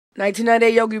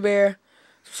1998 Yogi Bear,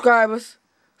 subscribers,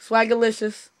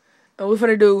 Swagalicious, and we're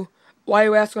finna do Why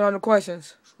You Asking All the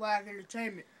Questions. Swag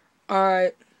Entertainment.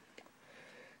 Alright,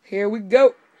 here we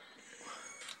go.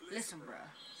 Listen, bro.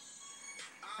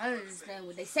 I don't understand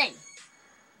what they say.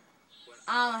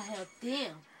 I'll help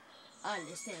them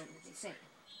understand what they say.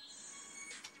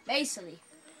 Basically,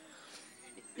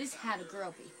 this is how the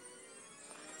girl be.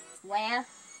 Where?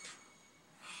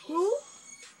 Who?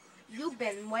 You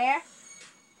been where?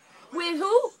 With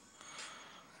who?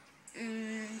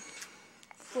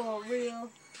 For real?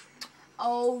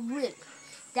 Oh, really?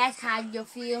 That's how you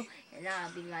feel? And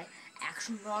I'll be like,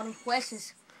 asking all the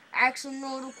questions. Asking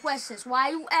all the questions. Why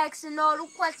you asking all the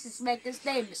questions? Making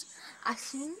statements.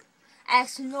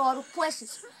 Asking all the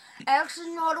questions.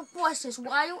 Asking all the questions.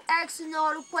 Why you asking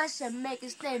all the questions? Making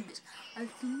statements. I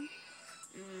see.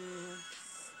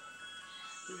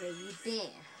 Where you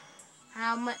been?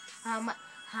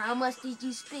 How much did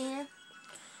you spend?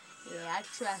 Yeah, I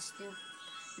trust you.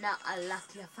 Now I lock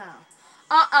your phone.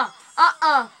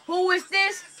 Who is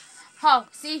this? Oh,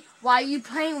 see, why are you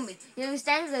playing with me? You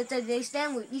understand? They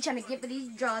stand with you trying to get for these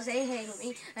draws. They hang with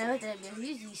me. And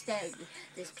you stand with me.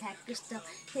 Just pack your stuff,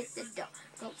 hit the door.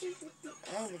 Go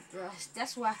and the girls.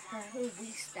 That's why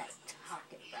we start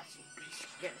talking about you,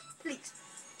 girls. Please.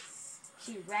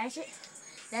 She ratchet.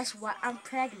 That's why I'm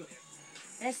pregnant.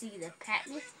 That's either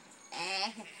pregnant.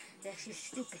 That's just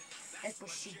stupid. That's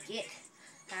what she get.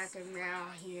 Talking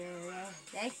around here and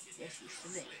that's you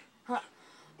slick. Huh.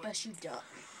 But you dumb.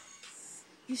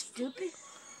 You stupid?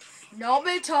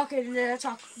 Nobody talking there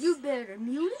talk. You better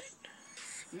mute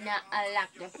it. Now I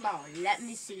lock the phone. Let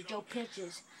me see your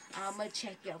pictures. I'm gonna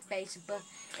check your Facebook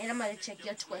and I'm gonna check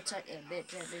your Twitter and bitch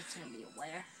tell me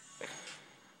where.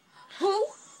 Who?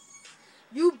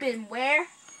 You been where?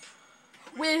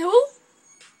 With who?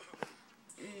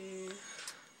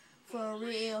 For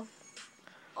real?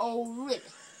 Oh, really?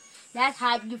 That's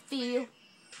how you feel?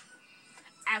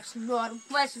 Asking all the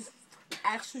questions.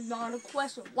 Asking all the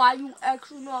questions. Why you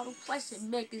asking all the questions?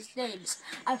 Making statements.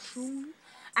 Asking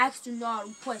all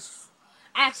the questions.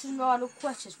 Asking all the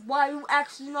questions. Why you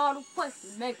asking all the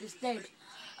questions? Making statements.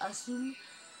 Asking.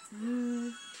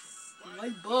 Why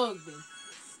bug me?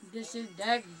 This is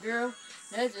that girl.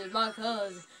 This is my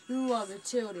cousin. You want me to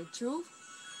tell the truth?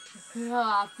 How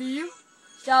I feel?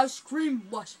 Stop scream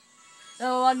watching.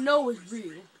 Now I know it's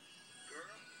real.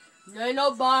 There ain't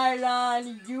nobody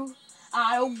lying to you.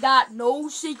 I don't got no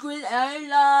secrets. I ain't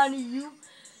lying to you.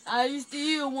 I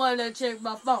still wanna check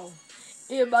my phone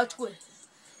in my Twitter.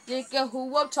 Think of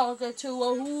who I'm talking to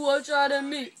or who I'm trying to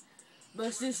meet.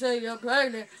 But she say you're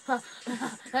pregnant.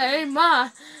 That ain't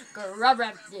mine. Girl, I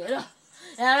wrapped it up.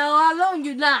 And I know how long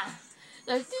you lying.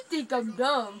 Now, you think I'm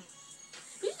dumb.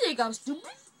 You think I'm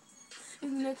stupid. You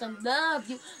think I'm dumb.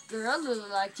 Girl, I look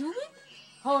like you.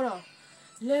 Hold on.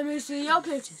 Let me see your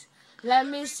pictures. Let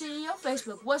me see your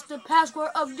Facebook. What's the password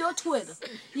of your Twitter?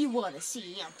 You want to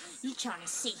see him. You trying to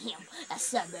see him at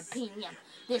 7 p.m.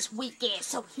 this weekend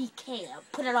so he can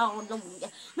put it on the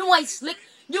weekend. You ain't slick.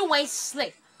 You ain't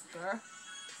slick, girl.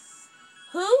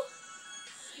 Who?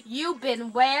 You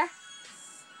been where?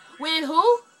 With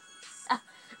who?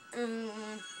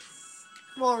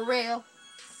 For real?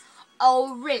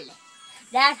 Oh, really?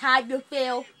 That's how you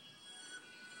feel?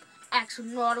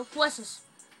 Asking all the questions.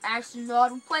 Asking all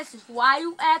the questions. Why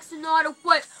you asking all the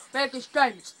questions? Making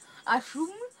statements.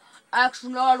 Asking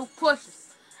all the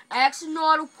questions. Asking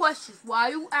all the questions. Why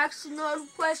you asking all the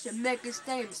questions? Making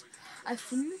statements.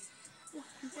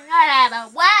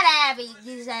 Whatever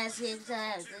you just to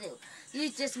do. You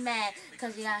just mad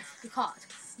because you got caught.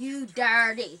 You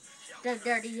dirty. The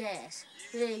dirty ass.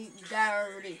 You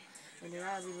dirty. And then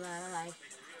I'll be like,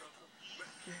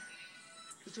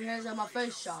 put your hands on my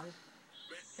face, Sean.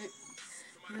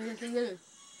 Anything to do.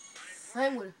 I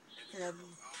ain't with it. And I'll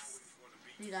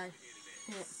be like,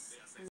 yeah.